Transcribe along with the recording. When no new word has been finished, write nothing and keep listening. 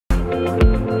Hi,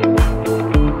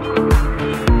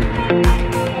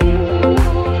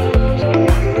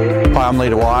 I'm Lee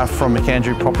Dwyer from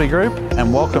McAndrew Property Group,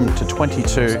 and welcome to 22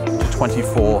 to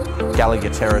 24 Gallagher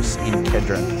Terrace in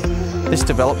Kedron. This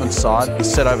development site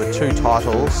is set over 2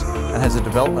 titles and has a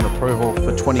development approval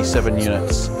for 27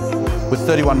 units. With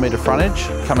 31 metre frontage,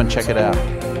 come and check it out.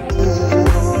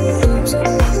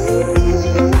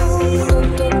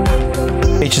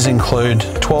 Features include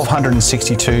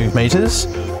 1,262 metres,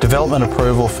 development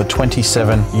approval for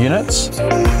 27 units,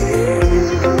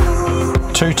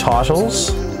 2 titles,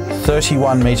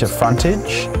 31 metre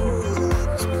frontage,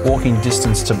 walking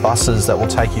distance to buses that will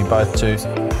take you both to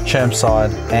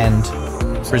Chermside and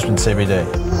Brisbane CBD.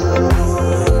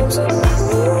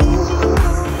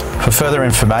 For further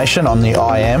information on the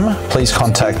IM, please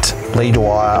contact Lee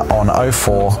Dwyer on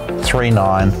 04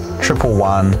 39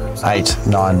 111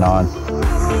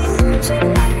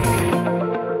 899.